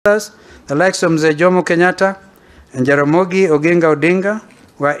the likes of Mzee Jomo Kenyatta and Jaramogi Oginga Odinga,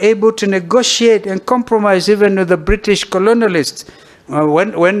 were able to negotiate and compromise even with the British colonialists.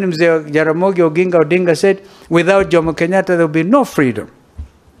 When Mzee Jaramogi Oginga Odinga said, without Jomo Kenyatta, there will be no freedom.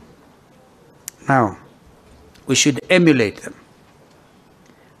 Now, we should emulate them.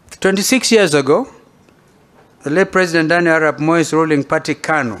 26 years ago, the late President Daniel Arap Moi's ruling party,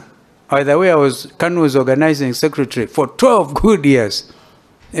 KANU, by the way, KANU was organizing secretary for 12 good years.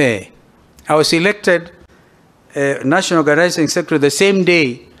 I was elected national organizing secretary the same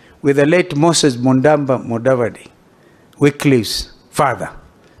day with the late Moses Mudavadi, Wycliffe's father.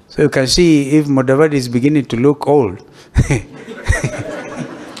 So you can see if Mudavadi is beginning to look old.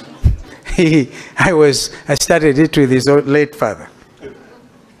 I started it with his late father.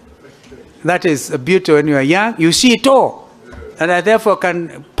 That is a beauty. When you are young, you see it all. And I therefore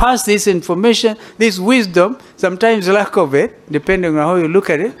can pass this information, this wisdom, sometimes lack of it, depending on how you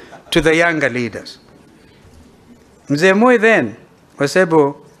look at it, to the younger leaders. Mzee Moi then was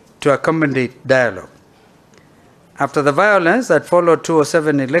able to accommodate dialogue. After the violence that followed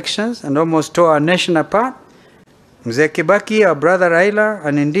 2007 elections and almost tore our nation apart, Mzee Kibaki, our brother Raila,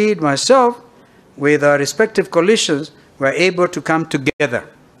 and indeed myself, with our respective coalitions, were able to come together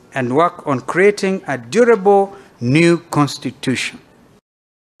and work on creating a durable new constitution.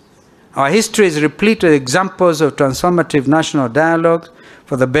 Our history is replete with examples of transformative national dialogue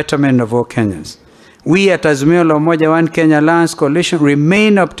for the betterment of all Kenyans. We at Azimio la Umoja One Kenya Alliance Coalition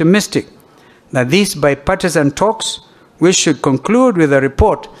remain optimistic that these bipartisan talks, which should conclude with a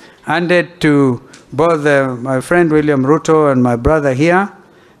report handed to both my friend William Ruto and my brother here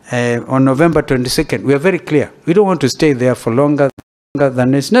on November 22nd. We are very clear. We don't want to stay there for longer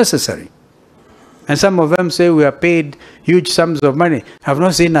than is necessary. And some of them say we are paid huge sums of money. I have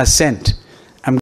not seen a cent.